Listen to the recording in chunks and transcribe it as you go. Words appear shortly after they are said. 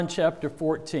Chapter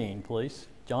 14, please.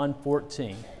 John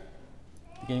 14,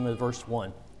 beginning with verse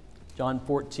 1. John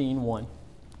 14, 1.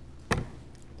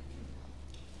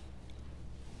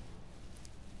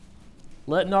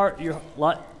 Let not your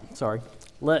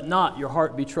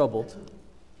heart be troubled.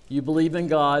 You believe in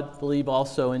God, believe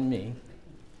also in me.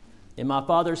 In my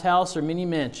Father's house are many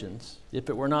mansions. If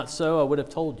it were not so, I would have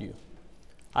told you.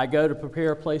 I go to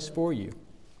prepare a place for you.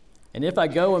 And if I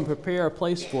go and prepare a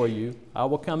place for you, I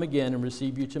will come again and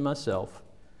receive you to myself,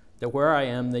 that where I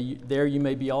am, there you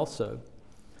may be also.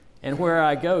 And where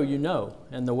I go, you know,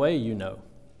 and the way you know.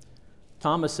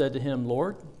 Thomas said to him,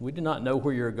 Lord, we do not know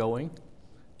where you are going.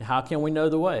 And how can we know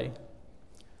the way?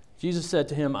 Jesus said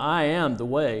to him, I am the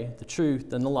way, the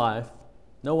truth, and the life.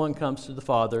 No one comes to the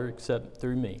Father except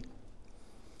through me.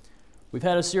 We've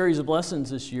had a series of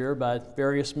lessons this year by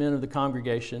various men of the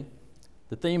congregation.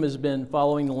 The theme has been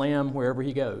following the Lamb wherever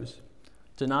he goes.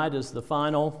 Tonight is the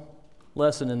final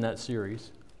lesson in that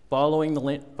series,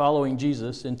 following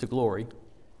Jesus into glory.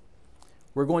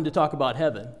 We're going to talk about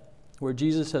heaven, where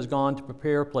Jesus has gone to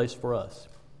prepare a place for us.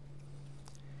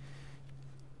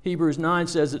 Hebrews 9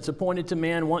 says it's appointed to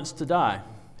man once to die,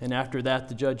 and after that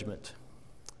the judgment.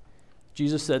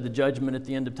 Jesus said the judgment at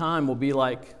the end of time will be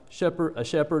like a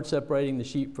shepherd separating the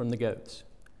sheep from the goats.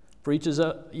 For each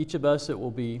of us, it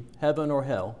will be heaven or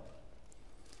hell.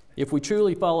 If we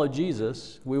truly follow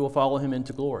Jesus, we will follow him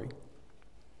into glory.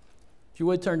 If you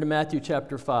would turn to Matthew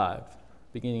chapter 5,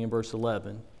 beginning in verse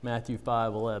 11. Matthew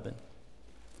 5:11.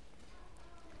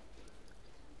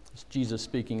 It's Jesus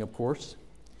speaking, of course.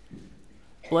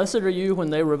 Blessed are you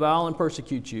when they revile and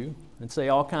persecute you, and say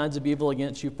all kinds of evil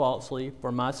against you falsely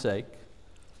for my sake.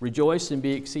 Rejoice and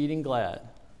be exceeding glad,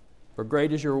 for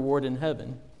great is your reward in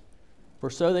heaven. For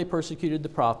so they persecuted the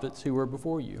prophets who were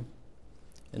before you.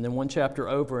 And then one chapter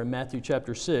over in Matthew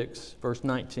chapter 6, verse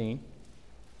 19.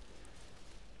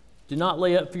 Do not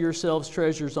lay up for yourselves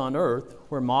treasures on earth,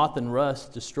 where moth and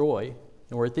rust destroy,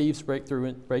 and where thieves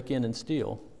break in and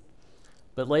steal.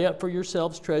 But lay up for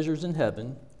yourselves treasures in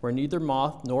heaven, where neither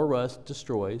moth nor rust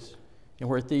destroys, and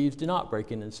where thieves do not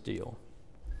break in and steal.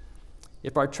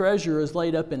 If our treasure is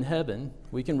laid up in heaven,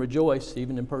 we can rejoice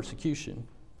even in persecution.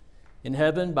 In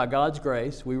heaven, by God's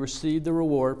grace, we receive the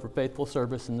reward for faithful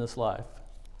service in this life.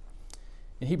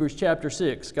 In Hebrews chapter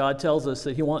 6, God tells us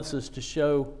that he wants us to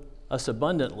show us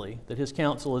abundantly that his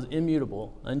counsel is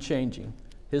immutable, unchanging.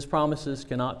 His promises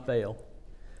cannot fail.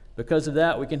 Because of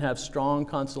that, we can have strong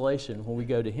consolation when we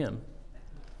go to him.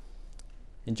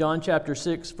 In John chapter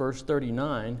 6, verse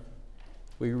 39,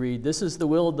 we read, This is the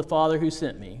will of the Father who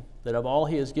sent me, that of all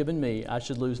he has given me I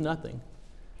should lose nothing,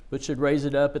 but should raise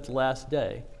it up at the last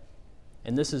day.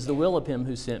 And this is the will of him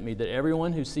who sent me, that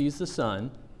everyone who sees the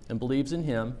Son and believes in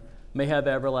him may have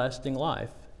everlasting life,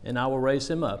 and I will raise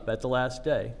him up at the last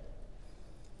day.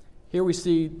 Here we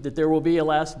see that there will be a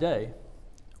last day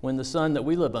when the sun that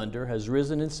we live under has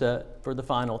risen and set for the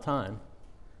final time.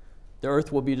 The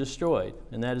earth will be destroyed,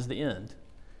 and that is the end.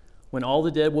 When all the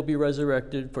dead will be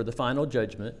resurrected for the final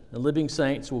judgment, the living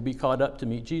saints will be caught up to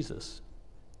meet Jesus.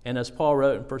 And as Paul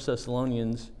wrote in 1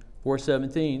 Thessalonians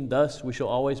 4:17, thus we shall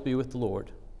always be with the Lord.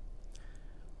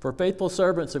 For faithful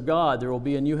servants of God, there will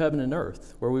be a new heaven and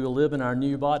earth where we will live in our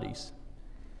new bodies.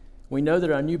 We know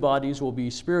that our new bodies will be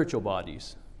spiritual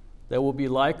bodies. They will be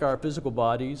like our physical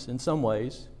bodies in some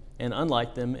ways and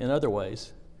unlike them in other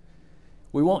ways.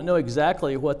 We won't know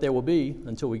exactly what they will be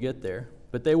until we get there,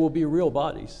 but they will be real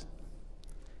bodies.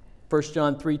 1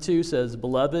 John 3:2 says,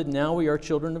 Beloved, now we are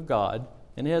children of God,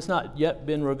 and it has not yet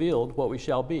been revealed what we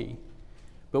shall be.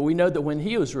 But we know that when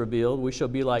he is revealed, we shall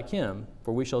be like him,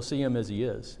 for we shall see him as he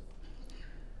is.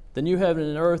 The new heaven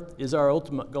and earth is our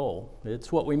ultimate goal.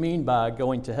 It's what we mean by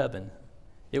going to heaven.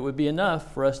 It would be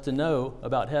enough for us to know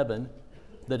about heaven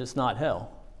that it's not hell,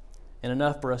 and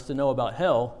enough for us to know about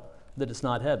hell that it's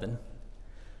not heaven.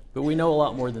 But we know a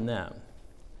lot more than that.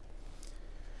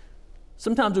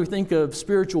 Sometimes we think of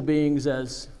spiritual beings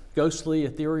as ghostly,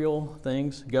 ethereal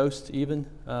things, ghosts even,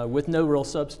 with no real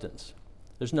substance.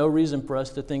 There's no reason for us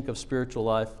to think of spiritual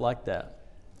life like that.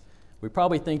 We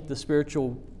probably think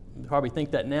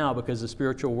that now because the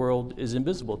spiritual world is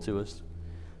invisible to us.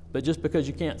 But just because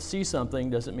you can't see something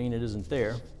doesn't mean it isn't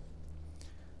there.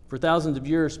 For thousands of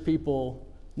years, people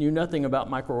knew nothing about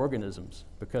microorganisms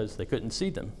because they couldn't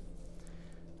see them.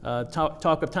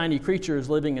 Talk of tiny creatures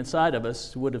living inside of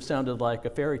us would have sounded like a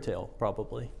fairy tale,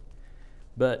 probably.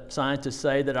 But scientists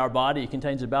say that our body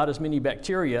contains about as many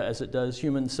bacteria as it does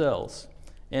human cells,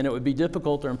 and it would be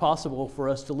difficult or impossible for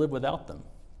us to live without them.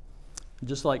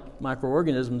 Just like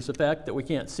microorganisms, the fact that we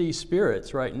can't see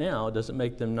spirits right now doesn't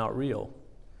make them not real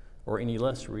or any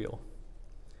less real.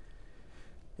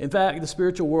 In fact, the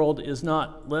spiritual world is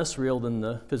not less real than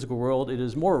the physical world, it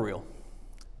is more real.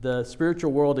 The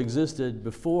spiritual world existed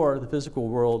before the physical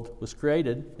world was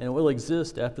created, and it will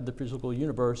exist after the physical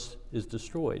universe is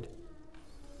destroyed.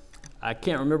 I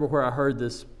can't remember where I heard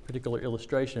this particular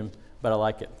illustration, but I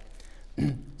like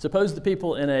it. Suppose the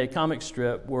people in a comic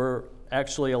strip were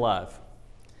actually alive.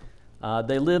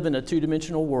 They live in a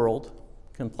two-dimensional world,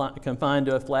 confined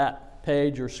to a flat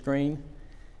page or screen.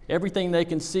 Everything they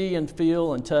can see and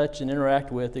feel and touch and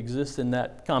interact with exists in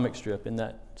that comic strip, in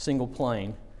that single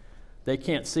plane. They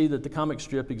can't see that the comic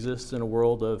strip exists in a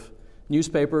world of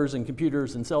newspapers and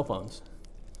computers and cell phones.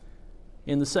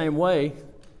 In the same way,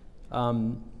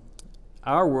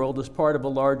 our world is part of a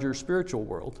larger spiritual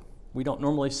world. We don't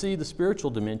normally see the spiritual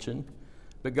dimension,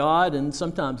 but God and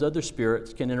sometimes other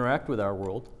spirits can interact with our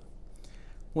world.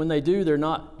 When they do, they're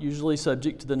not usually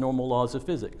subject to the normal laws of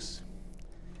physics.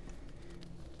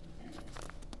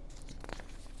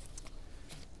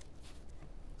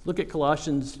 Look at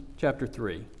Colossians chapter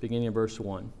 3, beginning in verse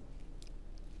 1.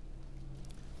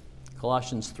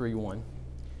 Colossians 3:1.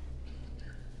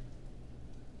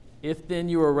 If then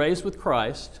you are raised with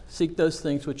Christ, seek those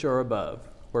things which are above,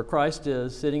 where Christ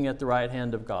is, sitting at the right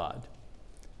hand of God.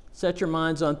 Set your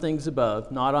minds on things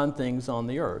above, not on things on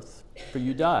the earth. For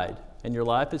you died, and your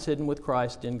life is hidden with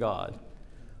Christ in God.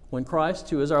 When Christ,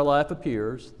 who is our life,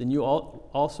 appears, then you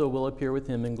also will appear with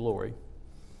him in glory.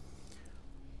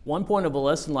 One point of a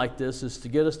lesson like this is to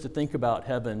get us to think about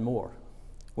heaven more.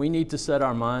 We need to set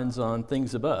our minds on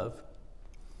things above.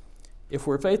 If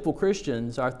we're faithful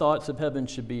Christians, our thoughts of heaven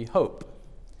should be hope.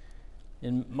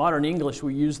 In modern English,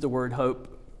 we use the word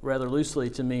hope rather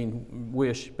loosely to mean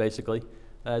wish, basically,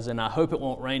 as in I hope it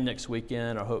won't rain next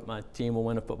weekend, or I hope my team will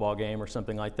win a football game or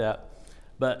something like that.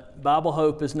 But Bible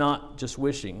hope is not just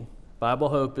wishing. Bible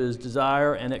hope is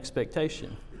desire and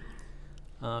expectation.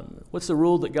 What's the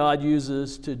rule that God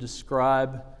uses to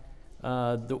describe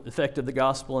the effect of the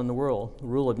gospel in the world? The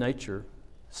rule of nature: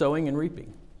 sowing and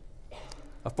reaping.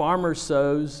 A farmer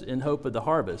sows in hope of the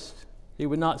harvest. He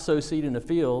would not sow seed in a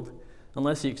field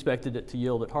unless he expected it to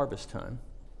yield at harvest time.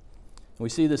 We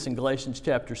see this in Galatians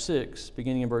chapter 6,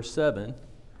 beginning in verse 7.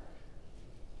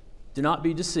 Do not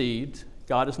be deceived,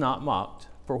 God is not mocked.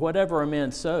 For whatever a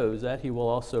man sows, that he will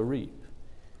also reap.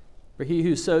 For he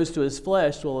who sows to his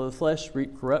flesh will of the flesh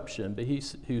reap corruption, but he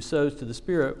who sows to the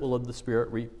Spirit will of the Spirit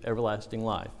reap everlasting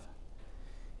life.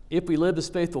 If we live as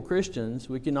faithful Christians,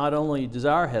 we can not only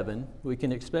desire heaven, we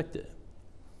can expect it.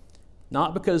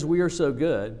 Not because we are so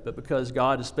good, but because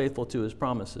God is faithful to his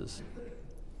promises.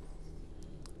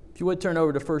 If you would turn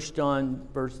over to 1 John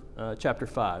chapter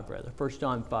 5, 1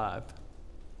 John 5.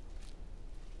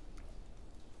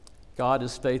 God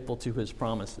is faithful to his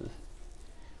promises.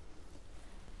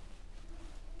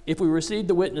 If we receive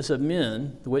the witness of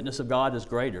men, the witness of God is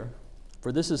greater,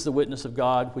 for this is the witness of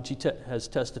God which he has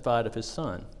testified of his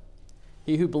Son.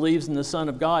 He who believes in the Son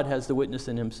of God has the witness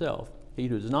in himself. He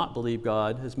who does not believe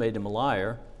God has made him a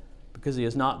liar, because he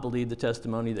has not believed the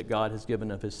testimony that God has given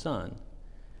of his Son.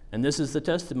 And this is the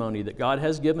testimony, that God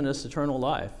has given us eternal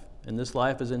life, and this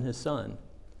life is in his Son.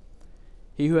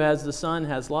 He who has the Son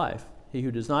has life. He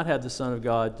who does not have the Son of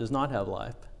God does not have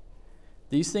life.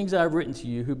 These things I have written to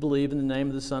you who believe in the name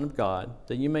of the Son of God,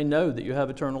 that you may know that you have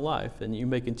eternal life, and that you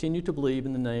may continue to believe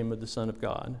in the name of the Son of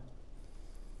God.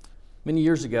 Many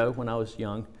years ago, when I was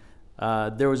young,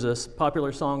 there was a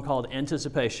popular song called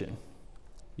Anticipation.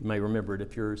 You may remember it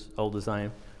if you're as old as I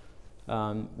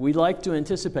am. We like to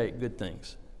anticipate good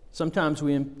things. Sometimes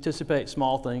we anticipate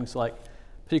small things like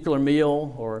a particular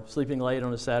meal or sleeping late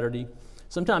on a Saturday.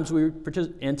 Sometimes we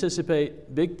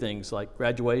anticipate big things like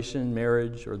graduation,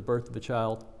 marriage, or the birth of a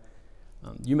child.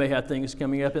 You may have things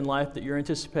coming up in life that you're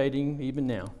anticipating even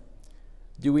now.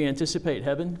 Do we anticipate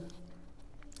heaven?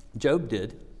 Job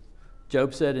did.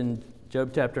 Job said in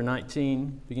Job chapter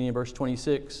 19, beginning of verse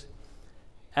 26,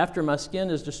 after my skin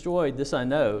is destroyed, this I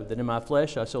know, that in my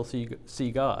flesh I shall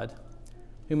see God,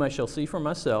 whom I shall see for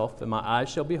myself, and my eyes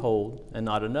shall behold, and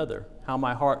not another. How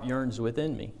my heart yearns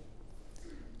within me.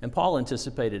 And Paul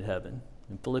anticipated heaven.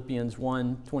 In Philippians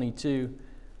 1:22,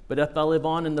 but if I live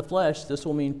on in the flesh, this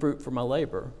will mean fruit for my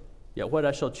labor. Yet what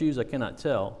I shall choose I cannot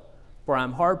tell. For I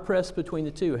am hard pressed between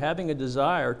the two, having a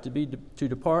desire to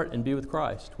depart and be with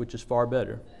Christ, which is far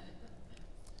better.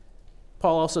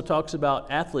 Paul also talks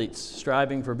about athletes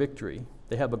striving for victory.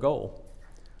 They have a goal.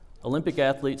 Olympic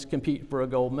athletes compete for a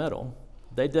gold medal.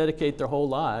 They dedicate their whole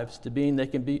lives to being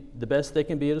the best they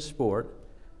can be at a sport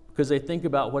because they think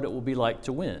about what it will be like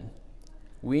to win.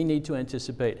 We need to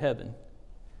anticipate heaven,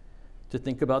 to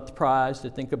think about the prize, to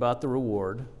think about the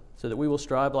reward, so that we will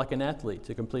strive like an athlete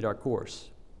to complete our course.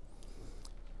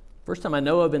 First time I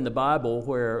know of in the Bible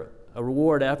where a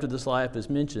reward after this life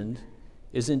is mentioned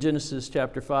is in Genesis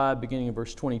chapter 5, beginning in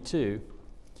verse 22.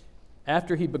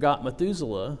 After he begot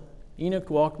Methuselah, Enoch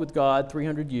walked with God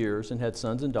 300 years and had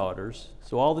sons and daughters.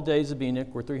 So all the days of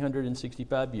Enoch were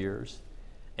 365 years.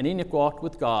 And Enoch walked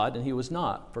with God, and he was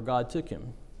not, for God took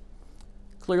him.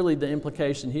 Clearly, the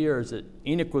implication here is that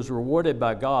Enoch was rewarded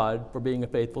by God for being a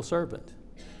faithful servant.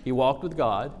 He walked with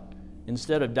God.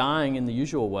 Instead of dying in the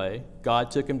usual way,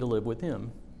 God took him to live with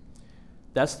him.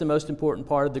 That's the most important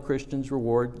part of the Christian's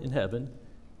reward in heaven.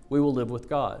 We will live with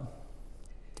God.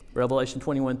 Revelation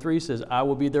 21:3 says, I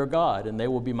will be their God, and they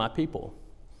will be my people.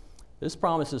 This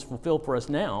promise is fulfilled for us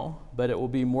now, but it will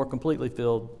be more completely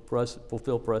fulfilled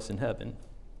for us in heaven.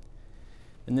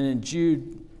 And then in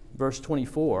Jude, verse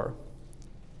 24,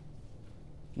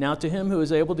 now to him who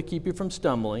is able to keep you from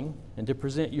stumbling and to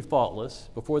present you faultless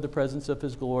before the presence of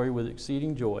his glory with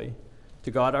exceeding joy,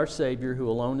 to God our Savior, who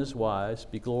alone is wise,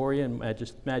 be glory and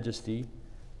majesty,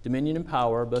 dominion and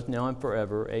power, both now and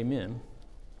forever. Amen.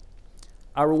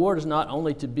 Our reward is not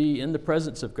only to be in the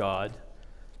presence of God,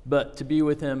 but to be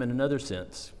with him in another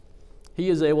sense. He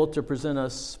is able to present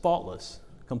us faultless,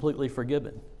 completely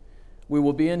forgiven. We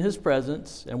will be in his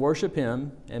presence and worship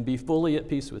him and be fully at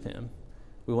peace with him.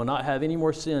 We will not have any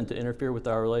more sin to interfere with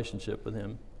our relationship with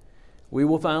him. We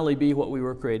will finally be what we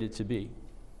were created to be.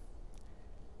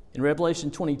 In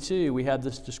Revelation 22, we have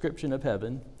this description of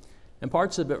heaven, and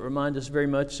parts of it remind us very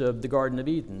much of the Garden of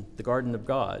Eden, the Garden of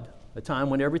God, a time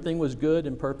when everything was good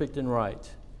and perfect and right.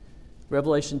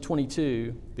 Revelation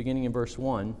 22, beginning in verse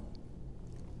 1.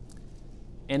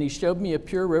 And he showed me a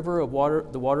pure river of water,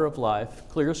 the water of life,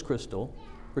 clear as crystal,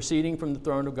 proceeding from the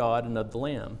throne of God and of the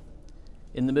Lamb.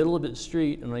 In the middle of its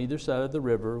street and on either side of the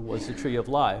river was the tree of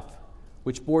life,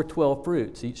 which bore 12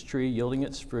 fruits, each tree yielding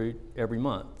its fruit every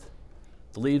month.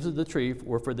 The leaves of the tree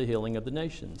were for the healing of the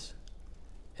nations.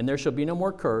 And there shall be no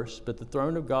more curse, but the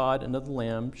throne of God and of the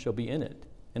Lamb shall be in it,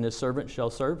 and his servants shall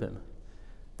serve him.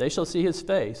 They shall see his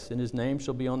face, and his name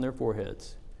shall be on their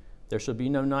foreheads. There shall be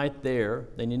no night there.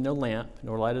 They need no lamp,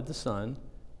 nor light of the sun,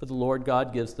 but the Lord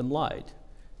God gives them light,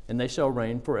 and they shall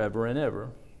reign forever and ever.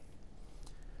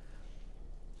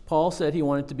 Paul said he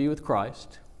wanted to be with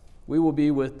Christ. We will be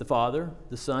with the Father,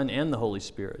 the Son, and the Holy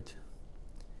Spirit.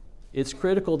 It's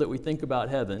critical that we think about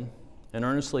heaven and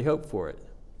earnestly hope for it.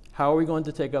 How are we going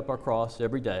to take up our cross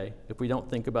every day if we don't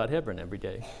think about heaven every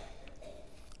day?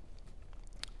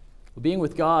 Well, being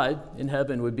with God in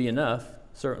heaven would be enough,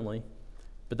 certainly,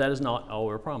 but that is not all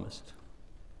we're promised.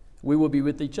 We will be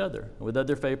with each other and with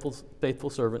other faithful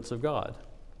servants of God.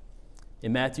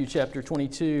 In Matthew chapter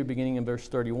 22, beginning in verse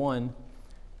 31,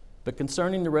 but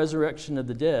concerning the resurrection of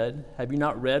the dead, have you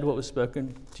not read what was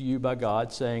spoken to you by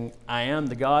God, saying, I am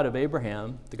the God of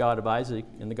Abraham, the God of Isaac,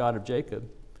 and the God of Jacob.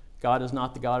 God is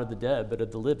not the God of the dead, but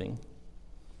of the living.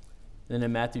 Then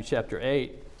in Matthew chapter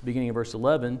 8, beginning in verse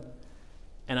 11,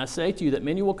 and I say to you that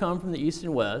many will come from the east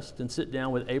and west and sit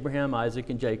down with Abraham,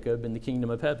 Isaac, and Jacob in the kingdom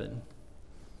of heaven.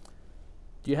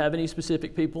 Do you have any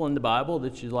specific people in the Bible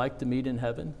that you'd like to meet in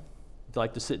heaven? You'd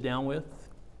like to sit down with?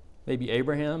 Maybe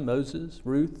Abraham, Moses,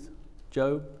 Ruth,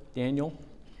 Job, Daniel.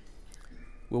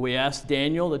 Will we ask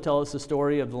Daniel to tell us the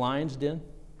story of the lion's den?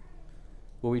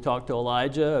 Will we talk to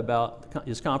Elijah about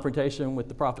his confrontation with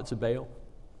the prophets of Baal?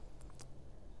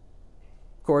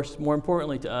 Of course, more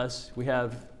importantly to us, we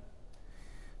have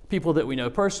people that we know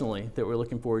personally that we're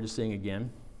looking forward to seeing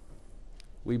again.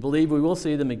 We believe we will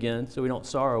see them again, so we don't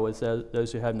sorrow as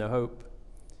those who have no hope.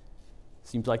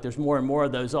 Seems like there's more and more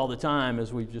of those all the time,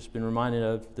 as we've just been reminded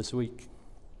of this week.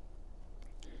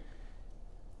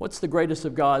 What's the greatest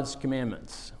of God's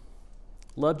commandments?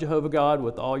 Love Jehovah God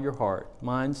with all your heart,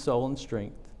 mind, soul, and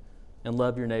strength, and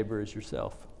love your neighbor as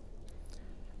yourself.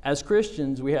 As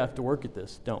Christians, we have to work at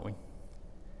this, don't we?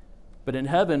 But in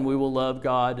heaven, we will love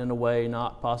God in a way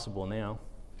not possible now.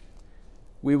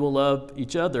 We will love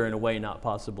each other in a way not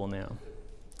possible now.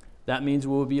 That means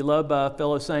we will be loved by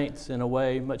fellow saints in a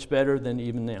way much better than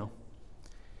even now.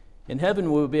 In heaven,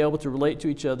 we will be able to relate to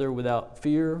each other without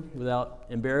fear, without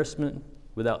embarrassment,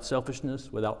 without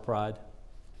selfishness, without pride.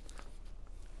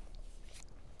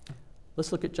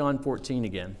 Let's look at John 14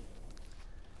 again.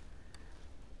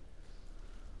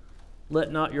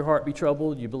 Let not your heart be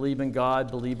troubled. You believe in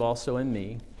God, believe also in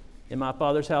me. In my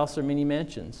Father's house are many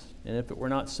mansions, and if it were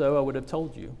not so, I would have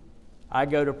told you. I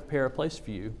go to prepare a place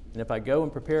for you, and if I go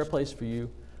and prepare a place for you,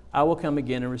 I will come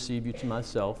again and receive you to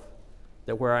myself,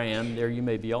 that where I am, there you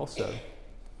may be also.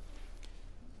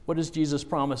 What does Jesus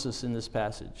promise us in this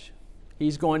passage?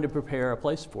 He's going to prepare a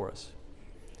place for us.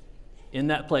 In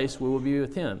that place, we will be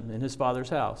with him in his Father's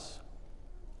house.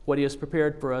 What he has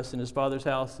prepared for us in his Father's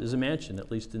house is a mansion,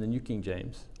 at least in the New King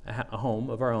James, a home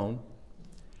of our own.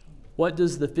 What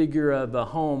does the figure of a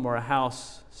home or a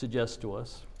house suggest to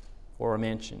us, or a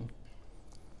mansion?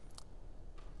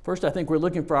 First, I think we're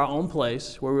looking for our own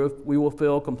place where we will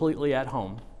feel completely at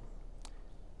home.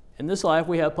 In this life,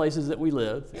 we have places that we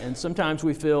live, and sometimes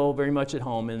we feel very much at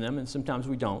home in them, and sometimes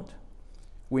we don't.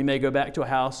 We may go back to a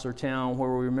house or town where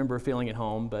we remember feeling at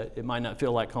home, but it might not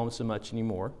feel like home so much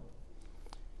anymore.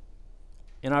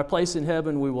 In our place in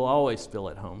heaven, we will always feel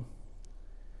at home.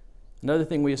 Another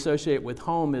thing we associate with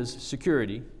home is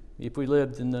security. If we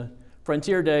lived in the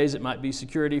frontier days, it might be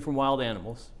security from wild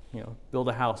animals. Build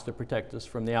a house to protect us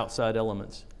from the outside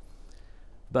elements.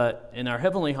 But in our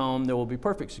heavenly home, there will be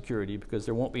perfect security because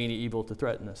there won't be any evil to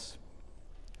threaten us.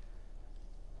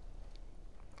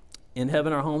 In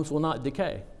heaven, our homes will not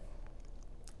decay.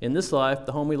 In this life,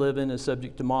 the home we live in is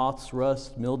subject to moths,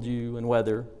 rust, mildew, and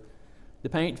weather. The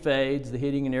paint fades, the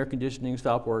heating and air conditioning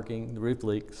stop working, the roof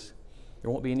leaks. There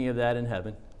won't be any of that in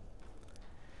heaven.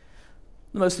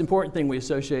 The most important thing we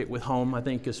associate with home, I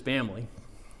think, is family.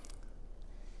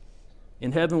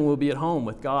 In heaven, we'll be at home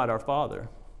with God, our Father,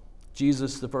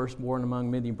 Jesus, the firstborn among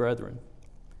many brethren,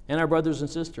 and our brothers and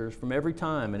sisters from every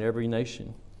time and every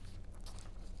nation.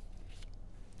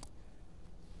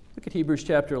 Look at Hebrews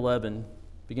chapter 11,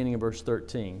 beginning of verse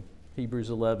 13.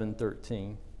 Hebrews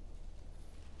 11:13.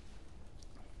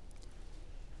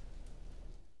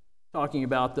 Talking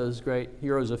about those great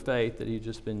heroes of faith that he's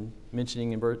just been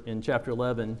mentioning in chapter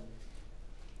 11.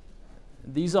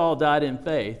 These all died in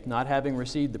faith, not having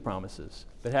received the promises,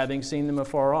 but having seen them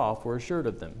afar off, were assured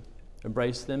of them,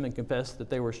 embraced them, and confessed that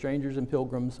they were strangers and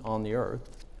pilgrims on the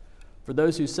earth. For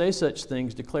those who say such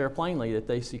things declare plainly that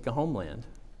they seek a homeland.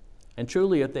 And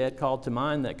truly, if they had called to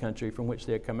mind that country from which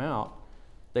they had come out,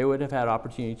 they would have had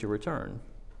opportunity to return.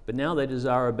 But now they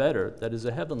desire a better, that is,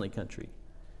 a heavenly country.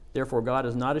 Therefore, God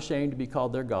is not ashamed to be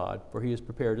called their God, for he has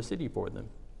prepared a city for them.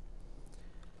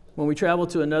 When we travel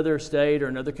to another state or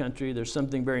another country, there's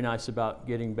something very nice about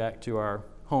getting back to our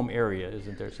home area,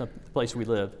 isn't there? The place we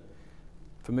live.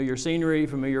 Familiar scenery,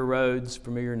 familiar roads,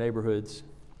 familiar neighborhoods.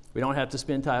 We don't have to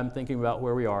spend time thinking about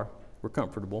where we are. We're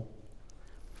comfortable.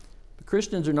 But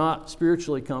Christians are not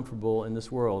spiritually comfortable in this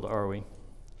world, are we?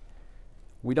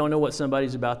 We don't know what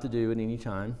somebody's about to do at any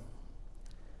time.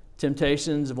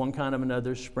 Temptations of one kind or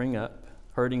another spring up,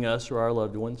 hurting us or our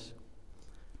loved ones.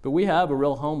 But we have a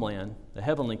real homeland, a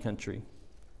heavenly country,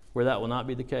 where that will not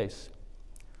be the case.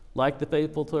 Like the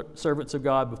faithful servants of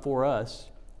God before us,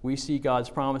 we see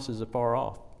God's promises afar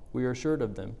off. We are assured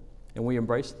of them, and we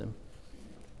embrace them.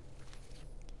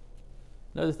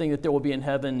 Another thing that there will be in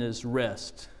heaven is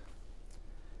rest.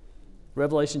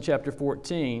 Revelation chapter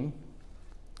 14,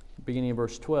 beginning of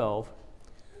verse 12.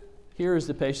 Here is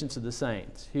the patience of the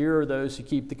saints. Here are those who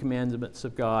keep the commandments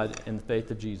of God and the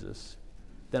faith of Jesus.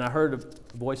 Then I heard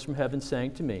a voice from heaven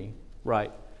saying to me,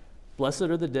 "Write, blessed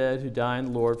are the dead who die in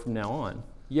the Lord from now on.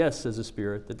 Yes, says the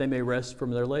Spirit, that they may rest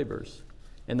from their labors,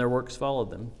 and their works follow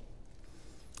them."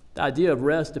 The idea of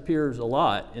rest appears a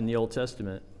lot in the Old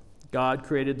Testament. God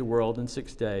created the world in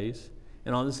 6 days,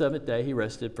 and on the seventh day he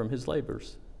rested from his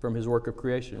labors, from his work of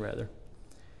creation, rather.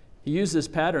 He used this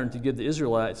pattern to give the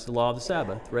Israelites the law of the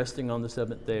Sabbath, resting on the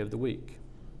seventh day of the week.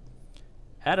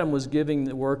 Adam was giving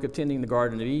the work of tending the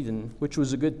Garden of Eden, which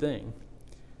was a good thing.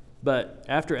 But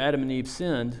after Adam and Eve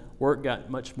sinned, work got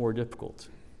much more difficult.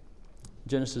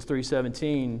 Genesis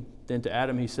 3:17, then to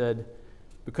Adam he said,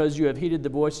 "Because you have heeded the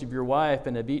voice of your wife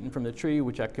and have eaten from the tree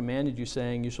which I commanded you,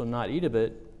 saying, you shall not eat of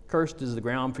it, cursed is the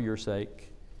ground for your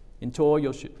sake. In toil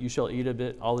you shall eat of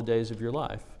it all the days of your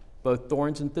life. Both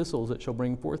thorns and thistles it shall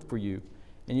bring forth for you,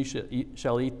 and you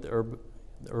shall eat the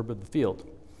herb of the field.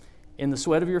 In the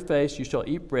sweat of your face you shall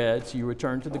eat bread, so you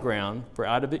return to the ground, for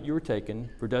out of it you were taken,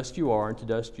 for dust you are, and to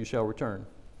dust you shall return."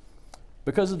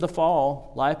 Because of the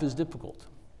fall, life is difficult.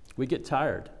 We get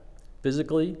tired,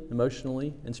 physically,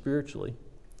 emotionally, and spiritually.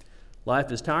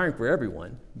 Life is tiring for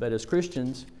everyone, but as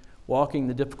Christians, walking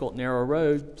the difficult, narrow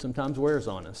road sometimes wears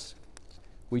on us.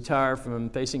 We tire from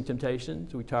facing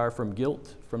temptations. We tire from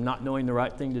guilt, from not knowing the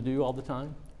right thing to do all the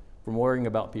time, from worrying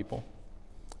about people.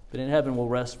 But in heaven, we'll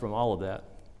rest from all of that.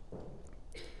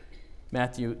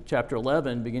 Matthew chapter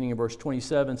 11, beginning of verse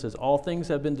 27, says, "All things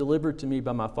have been delivered to me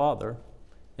by my Father,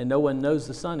 and no one knows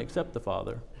the Son except the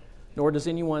Father, nor does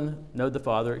anyone know the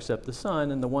Father except the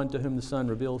Son, and the one to whom the Son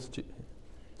wills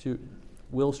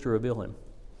to reveal him.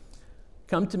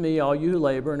 Come to me, all you who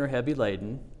labor and are heavy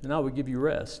laden, and I will give you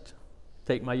rest.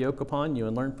 Take my yoke upon you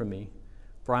and learn from me,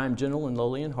 for I am gentle and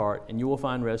lowly in heart, and you will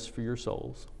find rest for your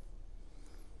souls."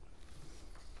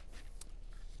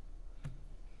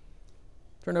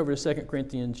 Turn over to 2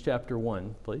 Corinthians chapter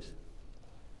 1, please.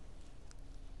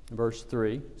 Verse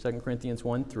 3, 2 Corinthians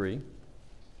 1, 3.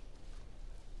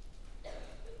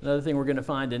 Another thing we're going to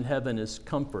find in heaven is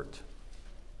comfort.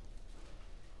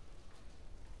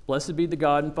 Blessed be the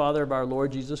God and Father of our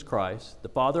Lord Jesus Christ, the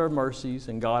Father of mercies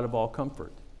and God of all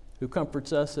comfort, who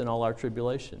comforts us in all our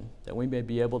tribulation, that we may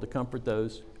be able to comfort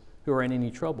those who are in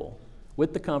any trouble,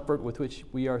 with the comfort with which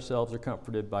we ourselves are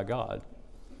comforted by God.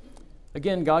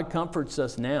 Again, God comforts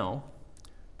us now,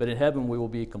 but in heaven we will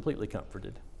be completely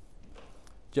comforted.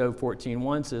 Job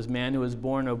 14:1 says, "Man who is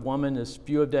born of woman is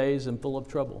few of days and full of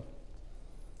trouble."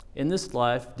 In this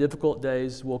life, difficult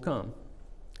days will come.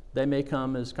 They may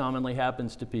come, as commonly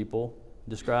happens to people,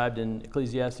 described in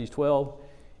Ecclesiastes 12,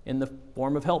 in the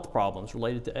form of health problems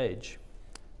related to age.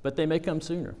 But they may come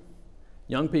sooner.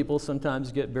 Young people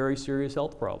sometimes get very serious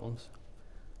health problems.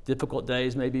 Difficult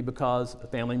days may be because a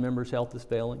family member's health is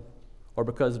failing, or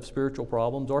because of spiritual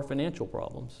problems or financial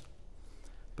problems.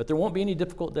 But there won't be any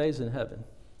difficult days in heaven,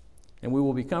 and we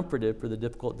will be comforted for the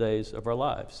difficult days of our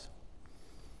lives.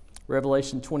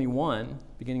 Revelation 21,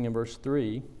 beginning in verse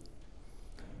 3,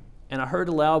 "And I heard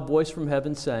a loud voice from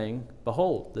heaven saying,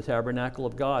 Behold, the tabernacle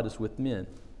of God is with men,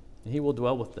 and he will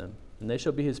dwell with them, and they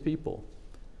shall be his people.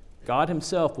 God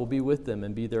himself will be with them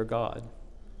and be their God.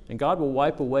 And God will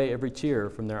wipe away every tear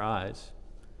from their eyes.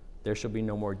 There shall be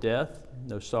no more death,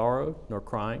 no sorrow, nor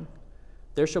crying.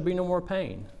 There shall be no more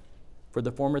pain, for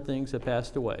the former things have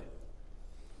passed away.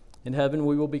 In heaven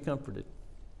we will be comforted.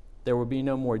 There will be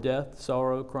no more death,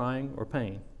 sorrow, crying, or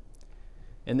pain."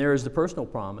 And there is the personal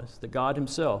promise that God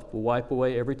himself will wipe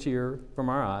away every tear from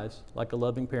our eyes, like a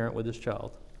loving parent with his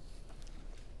child.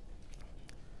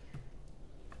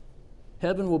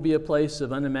 Heaven will be a place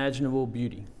of unimaginable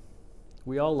beauty.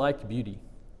 We all like beauty.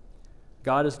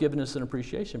 God has given us an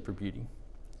appreciation for beauty.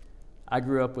 I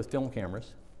grew up with film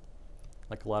cameras,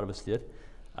 like a lot of us did.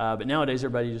 But nowadays,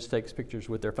 everybody just takes pictures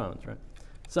with their phones, right?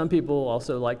 Some people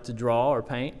also like to draw or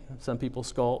paint. Some people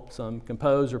sculpt. Some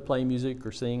compose or play music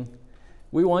or sing.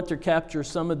 We want to capture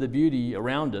some of the beauty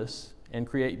around us and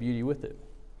create beauty with it.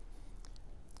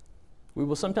 We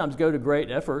will sometimes go to great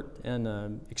effort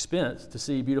and expense to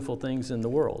see beautiful things in the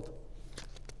world.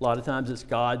 A lot of times it's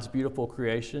God's beautiful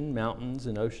creation, mountains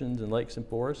and oceans and lakes and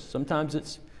forests. Sometimes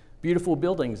it's beautiful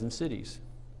buildings and cities.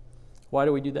 Why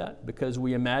do we do that? Because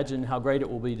we imagine how great it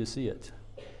will be to see it.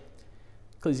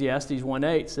 Ecclesiastes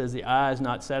 1:8 says, "The eye is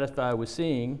not satisfied with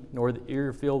seeing, nor the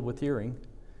ear filled with hearing."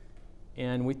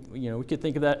 And we could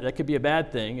think of that could be a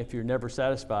bad thing if you're never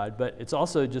satisfied, but it's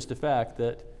also just a fact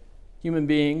that human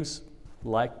beings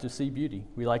like to see beauty.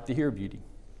 We like to hear beauty.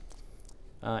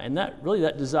 And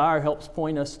that desire helps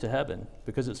point us to heaven,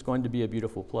 because it's going to be a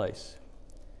beautiful place.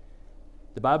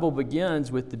 The Bible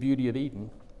begins with the beauty of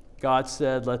Eden. God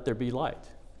said, "Let there be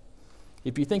light."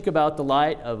 If you think about the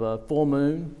light of a full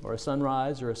moon or a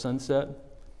sunrise or a sunset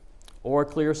or a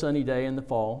clear sunny day in the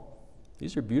fall,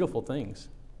 these are beautiful things.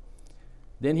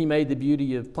 Then he made the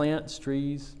beauty of plants,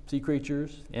 trees, sea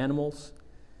creatures, animals.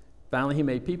 Finally, he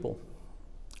made people.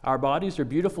 Our bodies are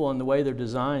beautiful in the way they're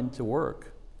designed to work.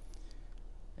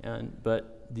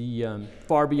 But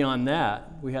far beyond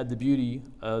that, we had the beauty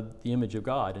of the image of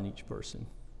God in each person.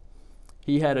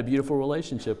 He had a beautiful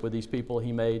relationship with these people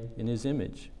he made in his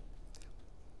image.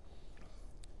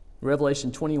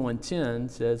 Revelation 21:10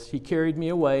 says, "He carried me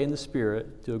away in the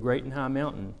Spirit to a great and high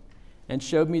mountain, and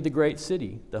showed me the great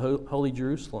city, the holy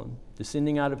Jerusalem,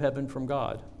 descending out of heaven from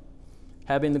God,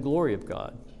 having the glory of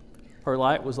God. Her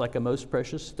light was like a most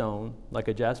precious stone, like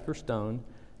a jasper stone,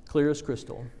 clear as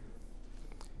crystal."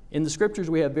 In the scriptures,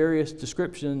 we have various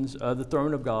descriptions of the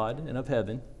throne of God and of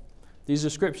heaven. These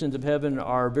descriptions of heaven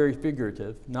are very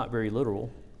figurative, not very literal,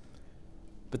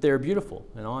 but they are beautiful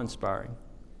and awe-inspiring.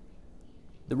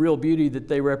 The real beauty that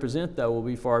they represent, though, will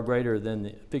be far greater than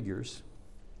the figures.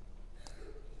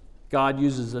 God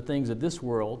uses the things of this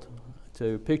world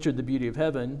to picture the beauty of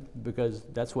heaven, because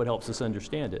that's what helps us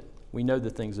understand it. We know the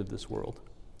things of this world.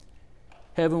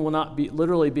 Heaven will not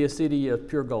literally be a city of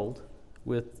pure gold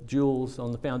with jewels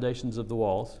on the foundations of the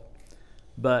walls,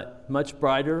 but much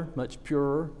brighter, much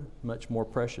purer, much more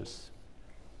precious.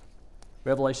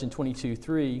 Revelation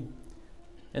 22:3,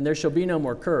 "And there shall be no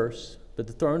more curse, but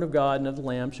the throne of God and of the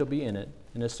Lamb shall be in it,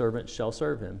 and his servants shall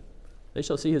serve him. They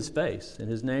shall see his face, and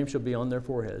his name shall be on their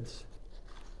foreheads."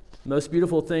 The most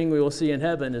beautiful thing we will see in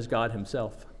heaven is God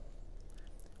himself.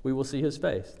 We will see his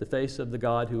face, the face of the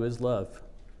God who is love.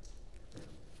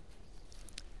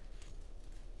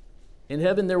 In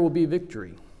heaven there will be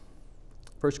victory.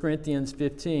 1 Corinthians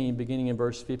 15, beginning in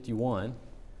verse 51.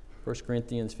 1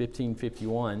 Corinthians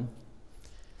 15:51.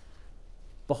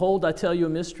 "Behold, I tell you a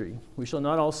mystery. We shall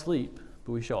not all sleep,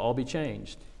 but we shall all be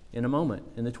changed in a moment,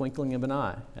 in the twinkling of an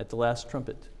eye, at the last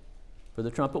trumpet. For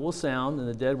the trumpet will sound, and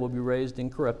the dead will be raised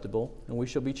incorruptible, and we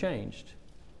shall be changed.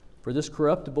 For this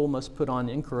corruptible must put on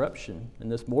incorruption,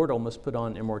 and this mortal must put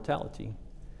on immortality.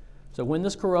 So when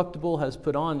this corruptible has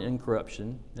put on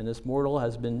incorruption, and this mortal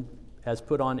has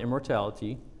put on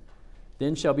immortality,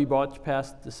 then shall be brought to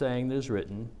pass the saying that is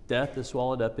written, Death is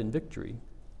swallowed up in victory.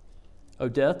 O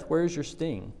death, where is your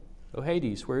sting? O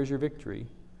Hades, where is your victory?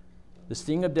 The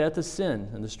sting of death is sin,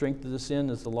 and the strength of the sin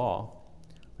is the law.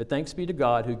 But thanks be to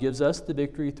God who gives us the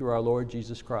victory through our Lord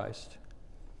Jesus Christ.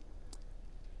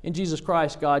 In Jesus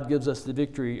Christ, God gives us the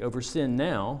victory over sin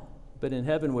now, but in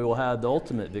heaven we will have the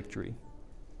ultimate victory.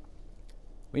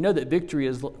 We know that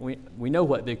we know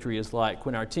what victory is like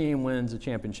when our team wins a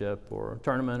championship or a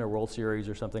tournament or World Series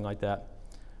or something like that.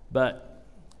 But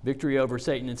victory over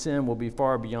Satan and sin will be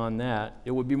far beyond that.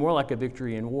 It would be more like a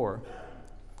victory in war.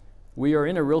 We are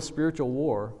in a real spiritual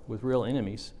war with real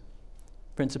enemies.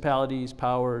 Principalities,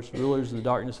 powers, rulers of the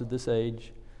darkness of this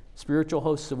age, spiritual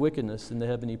hosts of wickedness in the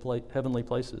heavenly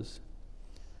places.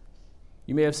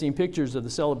 You may have seen pictures of the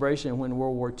celebration when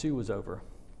World War II was over.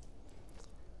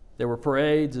 There were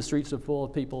parades, the streets were full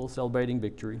of people celebrating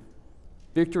victory.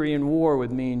 Victory in war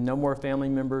would mean no more family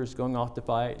members going off to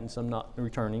fight and some not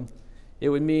returning. It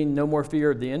would mean no more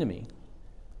fear of the enemy.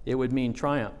 It would mean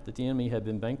triumph, that the enemy had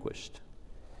been vanquished.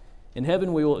 In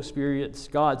heaven, we will experience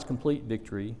God's complete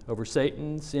victory over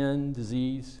Satan, sin,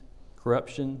 disease,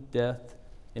 corruption, death,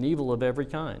 and evil of every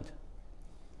kind.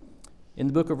 In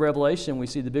the book of Revelation, we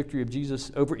see the victory of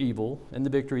Jesus over evil and the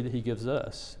victory that he gives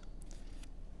us.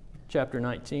 Chapter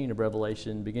 19 of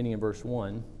Revelation, beginning in verse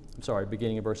 11.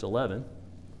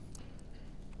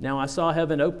 Now I saw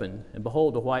heaven open, and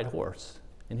behold, a white horse,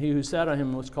 and he who sat on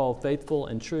him was called Faithful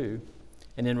and True,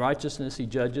 and in righteousness he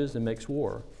judges and makes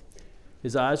war.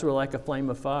 His eyes were like a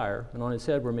flame of fire, and on his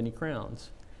head were many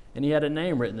crowns. And he had a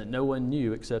name written that no one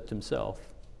knew except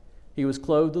himself. He was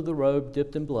clothed with a robe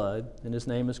dipped in blood, and his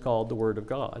name is called the Word of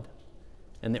God.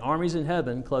 And the armies in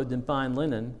heaven, clothed in fine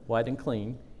linen, white and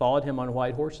clean, followed him on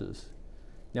white horses.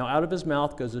 Now out of his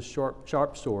mouth goes a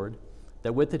sharp sword,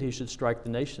 that with it he should strike the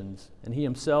nations, and he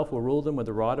himself will rule them with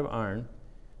a rod of iron.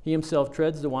 He himself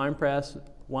treads the winepress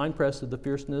of the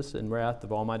fierceness and wrath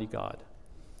of Almighty God.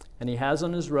 And he has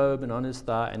on his robe and on his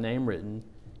thigh a name written,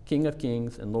 King of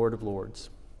Kings and Lord of Lords.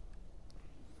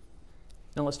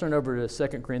 Now let's turn over to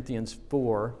 2 Corinthians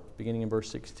 4, beginning in verse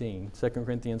 16. 2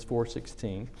 Corinthians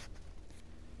 4:16.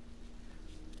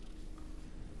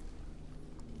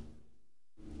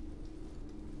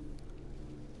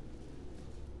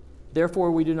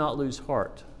 Therefore we do not lose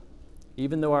heart.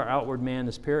 Even though our outward man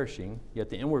is perishing, yet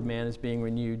the inward man is being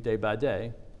renewed day by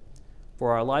day.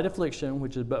 For our light affliction,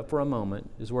 which is but for a moment,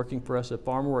 is working for us a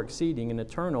far more exceeding and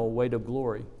eternal weight of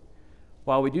glory,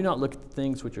 while we do not look at the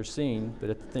things which are seen, but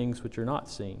at the things which are not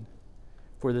seen.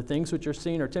 For the things which are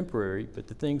seen are temporary, but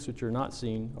the things which are not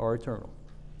seen are eternal.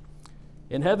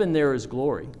 In heaven there is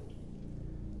glory,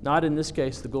 not in this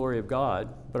case the glory of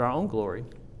God, but our own glory,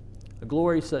 a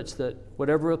glory such that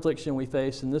whatever affliction we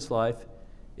face in this life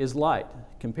is light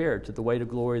compared to the weight of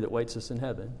glory that waits us in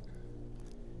heaven.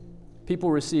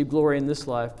 People receive glory in this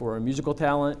life for musical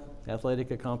talent, athletic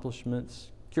accomplishments,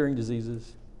 curing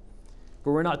diseases.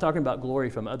 But we're not talking about glory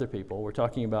from other people. We're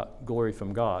talking about glory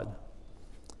from God.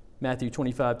 Matthew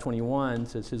 25:21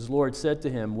 says, His Lord said to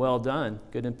him, Well done,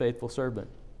 good and faithful servant.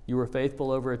 You were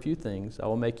faithful over a few things. I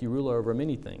will make you ruler over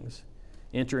many things.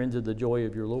 Enter into the joy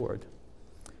of your Lord.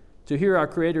 To hear our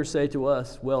Creator say to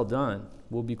us, Well done,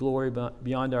 will be glory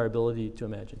beyond our ability to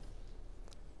imagine.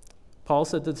 Paul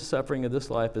said that the suffering of this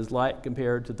life is light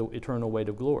compared to the eternal weight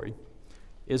of glory.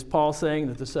 Is Paul saying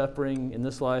that the suffering in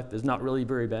this life is not really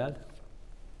very bad?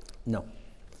 No.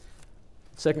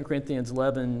 2 Corinthians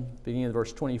 11, beginning of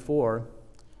verse 24,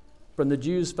 From the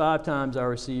Jews 5 times I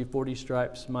received 40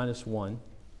 stripes minus 1.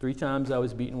 3 times I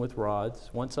was beaten with rods.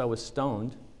 Once I was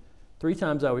stoned. 3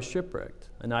 times I was shipwrecked.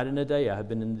 A night and a day I have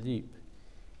been in the deep.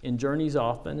 In journeys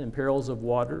often, in perils of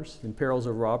waters, in perils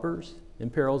of robbers, in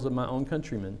perils of my own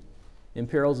countrymen, in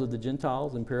perils of the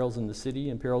Gentiles, in perils in the city,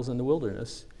 in perils in the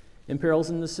wilderness, in perils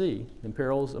in the sea, in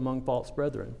perils among false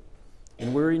brethren,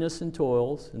 in weariness and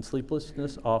toils, in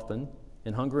sleeplessness often,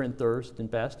 in hunger and thirst, in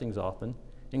fastings often,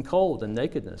 in cold and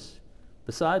nakedness,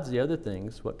 besides the other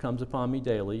things, what comes upon me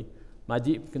daily, my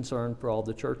deep concern for all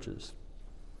the churches.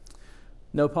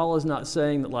 No, Paul is not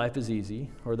saying that life is easy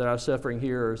or that our suffering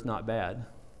here is not bad.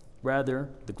 Rather,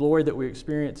 the glory that we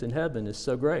experience in heaven is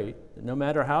so great that no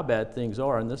matter how bad things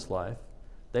are in this life,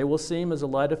 they will seem as a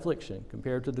light affliction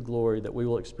compared to the glory that we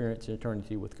will experience in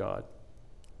eternity with God.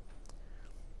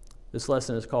 This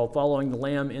lesson is called Following the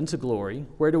Lamb into Glory.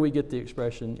 Where do we get the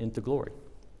expression into glory?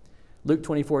 Luke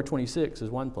 24:26 is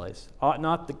one place. Ought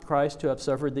not the Christ to have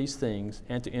suffered these things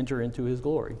and to enter into his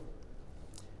glory?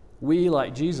 We,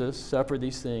 like Jesus, suffer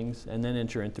these things and then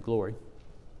enter into glory.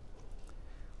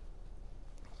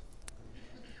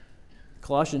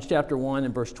 Colossians chapter 1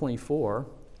 and verse 24,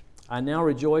 I now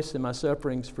rejoice in my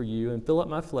sufferings for you and fill up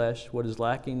my flesh what is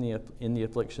lacking in the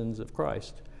afflictions of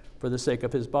Christ, for the sake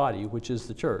of his body, which is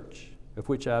the church, of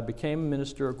which I became a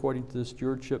minister according to the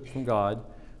stewardship from God,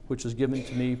 which was given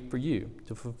to me for you,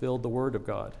 to fulfill the word of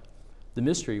God, the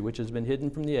mystery which has been hidden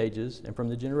from the ages and from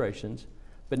the generations,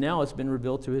 but now it's been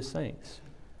revealed to his saints.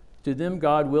 To them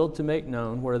God willed to make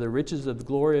known what are the riches of the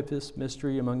glory of his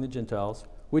mystery among the Gentiles,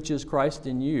 which is Christ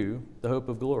in you, the hope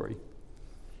of glory.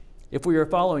 If we are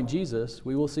following Jesus,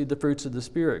 we will see the fruits of the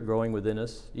Spirit growing within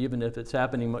us, even if it's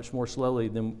happening much more slowly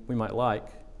than we might like.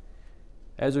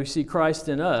 As we see Christ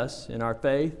in us, in our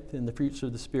faith, in the fruits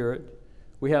of the Spirit,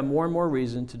 we have more and more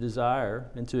reason to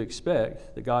desire and to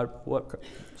expect that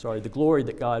the glory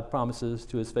that God promises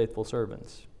to his faithful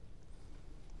servants.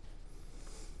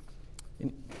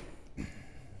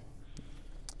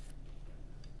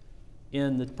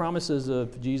 In the promises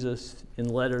of Jesus in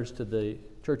letters to the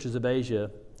churches of Asia,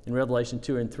 in Revelation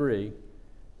 2 and 3,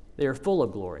 they are full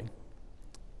of glory.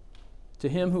 To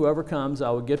him who overcomes, I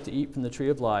will give to eat from the tree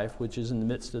of life, which is in the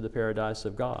midst of the paradise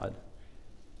of God.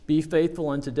 Be faithful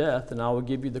unto death, and I will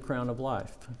give you the crown of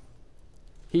life.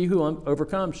 He who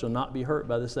overcomes shall not be hurt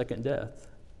by the second death.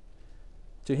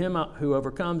 To him who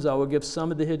overcomes, I will give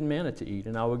some of the hidden manna to eat,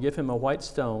 and I will give him a white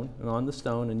stone, and on the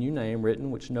stone a new name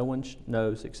written, which no one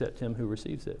knows except him who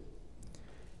receives it.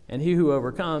 And he who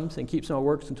overcomes and keeps my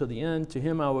works until the end, to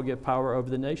him I will give power over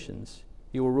the nations.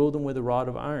 He will rule them with a rod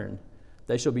of iron.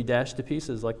 They shall be dashed to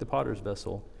pieces like the potter's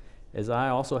vessel, as I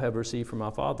also have received from my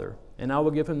Father. And I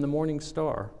will give him the morning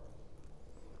star.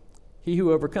 He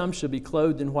who overcomes shall be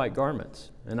clothed in white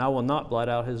garments, and I will not blot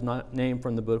out his name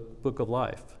from the book of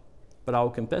life, but I will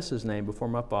confess his name before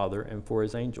my Father and for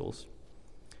his angels.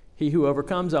 He who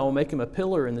overcomes, I will make him a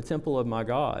pillar in the temple of my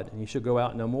God, and he shall go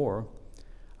out no more.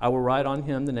 I will write on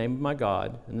him the name of my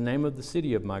God, and the name of the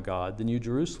city of my God, the new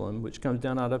Jerusalem, which comes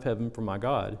down out of heaven from my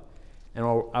God. And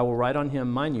I will write on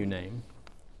him my new name.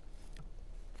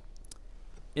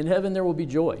 In heaven there will be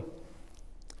joy.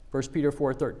 1 Peter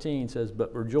 4:13 says,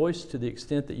 But rejoice to the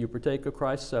extent that you partake of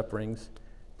Christ's sufferings,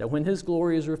 that when his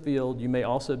glory is revealed, you may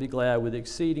also be glad with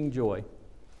exceeding joy.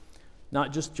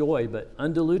 Not just joy, but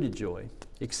undiluted joy,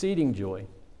 exceeding joy.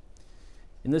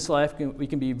 In this life, we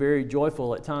can be very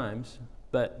joyful at times,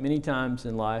 but many times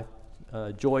in life,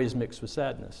 joy is mixed with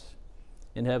sadness.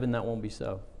 In heaven, that won't be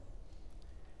so.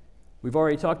 We've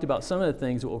already talked about some of the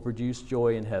things that will produce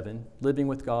joy in heaven: living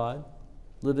with God,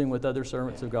 living with other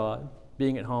servants of God,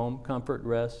 being at home, comfort,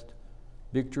 rest,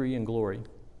 victory, and glory.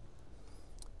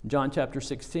 In John chapter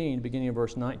 16, beginning of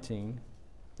verse 19,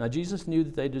 now Jesus knew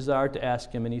that they desired to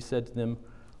ask him, and he said to them,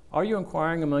 Are you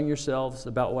inquiring among yourselves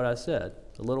about what I said?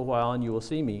 A little while and you will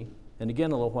see me, and again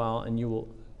a little while and you will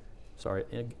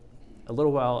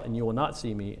not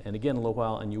see me, and again a little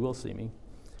while and you will see me.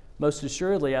 Most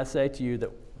assuredly I say to you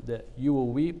that you will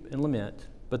weep and lament,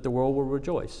 but the world will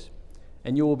rejoice.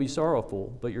 And you will be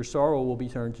sorrowful, but your sorrow will be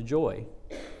turned to joy.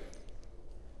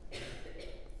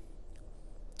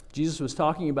 Jesus was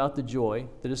talking about the joy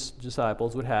that his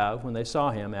disciples would have when they saw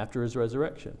him after his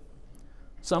resurrection.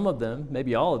 Some of them,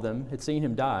 maybe all of them, had seen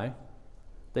him die.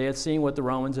 They had seen what the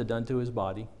Romans had done to his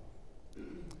body.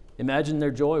 Imagine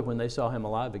their joy when they saw him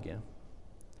alive again.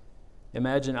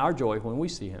 Imagine our joy when we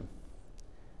see him.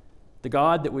 The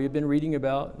God that we have been reading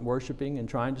about and worshiping and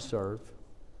trying to serve,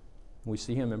 we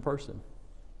see him in person.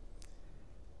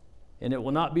 And it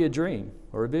will not be a dream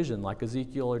or a vision like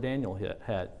Ezekiel or Daniel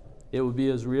had. It will be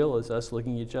as real as us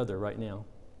looking at each other right now.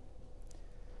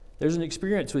 There's an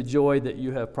experience with joy that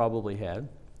you have probably had.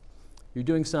 You're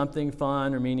doing something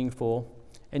fun or meaningful,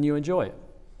 and you enjoy it.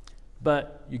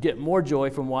 But you get more joy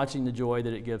from watching the joy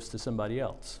that it gives to somebody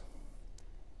else.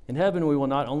 In heaven, we will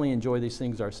not only enjoy these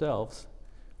things ourselves,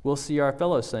 we'll see our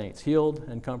fellow saints healed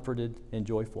and comforted and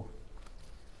joyful.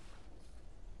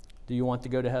 Do you want to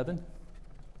go to heaven?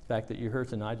 The fact that you're here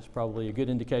tonight is probably a good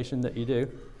indication that you do.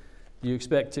 Do you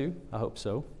expect to? I hope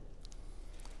so.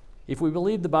 If we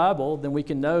believe the Bible, then we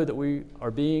can know that we are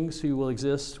beings who will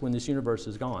exist when this universe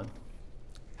is gone.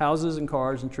 Houses and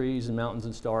cars and trees and mountains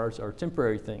and stars are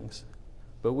temporary things,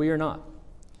 but we are not.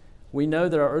 We know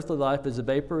that our earthly life is a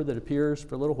vapor that appears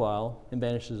for a little while and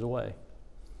vanishes away.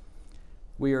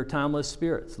 We are timeless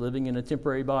spirits living in a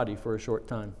temporary body for a short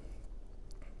time.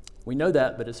 We know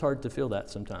that, but it's hard to feel that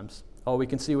sometimes. All we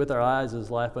can see with our eyes is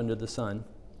life under the sun.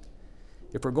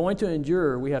 If we're going to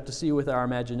endure, we have to see with our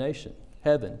imagination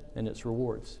heaven and its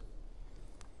rewards.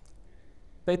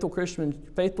 Faithful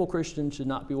Christians should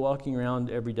not be walking around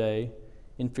every day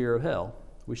in fear of hell.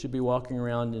 We should be walking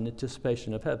around in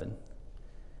anticipation of heaven.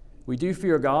 We do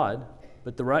fear God,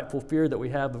 but the rightful fear that we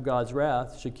have of God's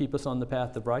wrath should keep us on the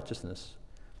path of righteousness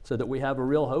so that we have a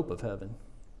real hope of heaven.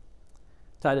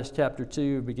 Titus chapter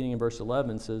 2, beginning in verse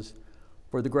 11 says,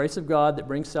 "For the grace of God that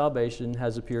brings salvation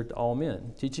has appeared to all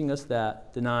men, teaching us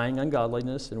that, denying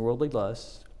ungodliness and worldly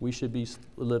lusts, we should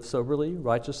live soberly,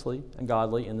 righteously, and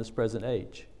godly in this present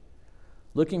age,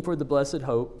 looking for the blessed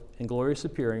hope and glorious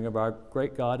appearing of our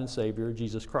great God and Savior,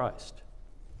 Jesus Christ."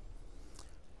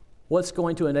 What's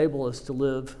going to enable us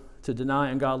to deny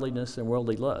ungodliness and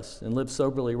worldly lusts and live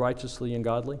soberly, righteously, and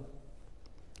godly?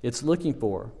 It's looking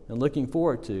for and looking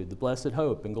forward to the blessed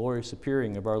hope and glorious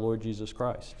appearing of our Lord Jesus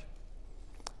Christ.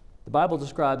 The Bible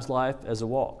describes life as a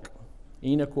walk.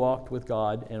 Enoch walked with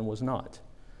God and was not.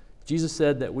 Jesus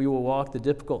said that we will walk the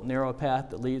difficult, narrow path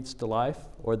that leads to life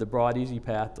or the broad, easy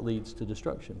path that leads to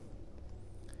destruction.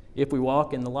 If we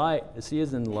walk in the light as He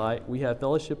is in the light, we have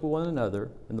fellowship with one another,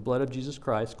 and the blood of Jesus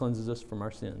Christ cleanses us from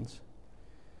our sins.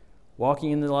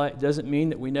 Walking in the light doesn't mean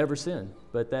that we never sin,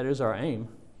 but that is our aim.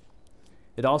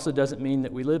 It also doesn't mean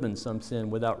that we live in some sin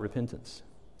without repentance.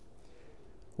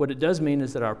 What it does mean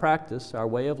is that our practice, our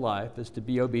way of life, is to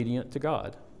be obedient to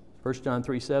God. 1 John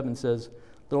 3:7 says,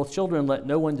 "Little children, let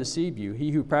no one deceive you.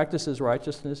 He who practices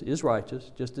righteousness is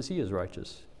righteous, just as He is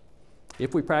righteous."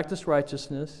 If we practice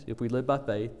righteousness, if we live by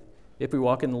faith, if we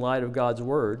walk in the light of God's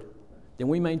Word, then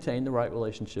we maintain the right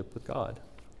relationship with God.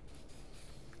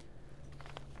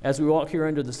 As we walk here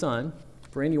under the sun,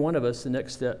 for any one of us, the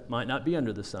next step might not be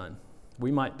under the sun.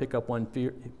 We might pick up one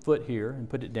foot here and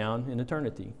put it down in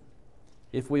eternity.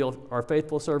 If we are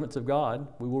faithful servants of God,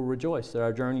 we will rejoice that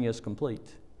our journey is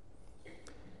complete.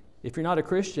 If you're not a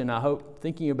Christian, I hope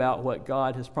thinking about what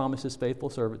God has promised His faithful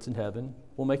servants in heaven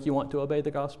will make you want to obey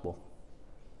the gospel.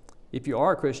 If you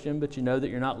are a Christian, but you know that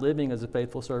you're not living as a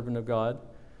faithful servant of God,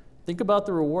 think about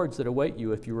the rewards that await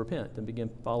you if you repent and begin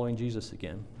following Jesus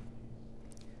again.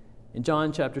 In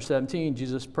John chapter 17,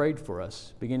 Jesus prayed for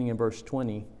us, beginning in verse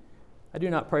 20. "I do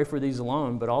not pray for these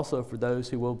alone, but also for those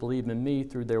who will believe in me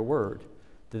through their word,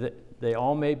 that they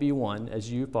all may be one,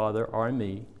 as you, Father, are in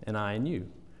me, and I in you,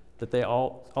 that they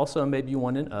also may be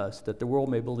one in us, that the world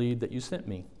may believe that you sent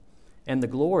me. And the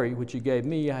glory which you gave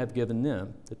me I have given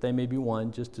them, that they may be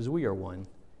one just as we are one.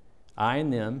 I in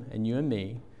them, and you in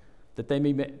me, that they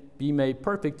may be made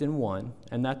perfect in one,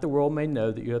 and that the world may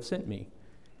know that you have sent me,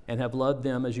 and have loved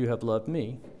them as you have loved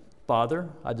me. Father,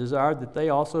 I desire that they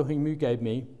also whom you gave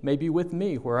me may be with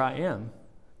me where I am,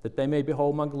 that they may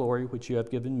behold my glory which you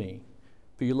have given me.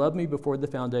 For you loved me before the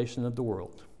foundation of the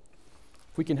world."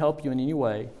 If we can help you in any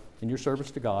way in your service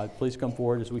to God, please come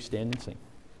forward as we stand and sing.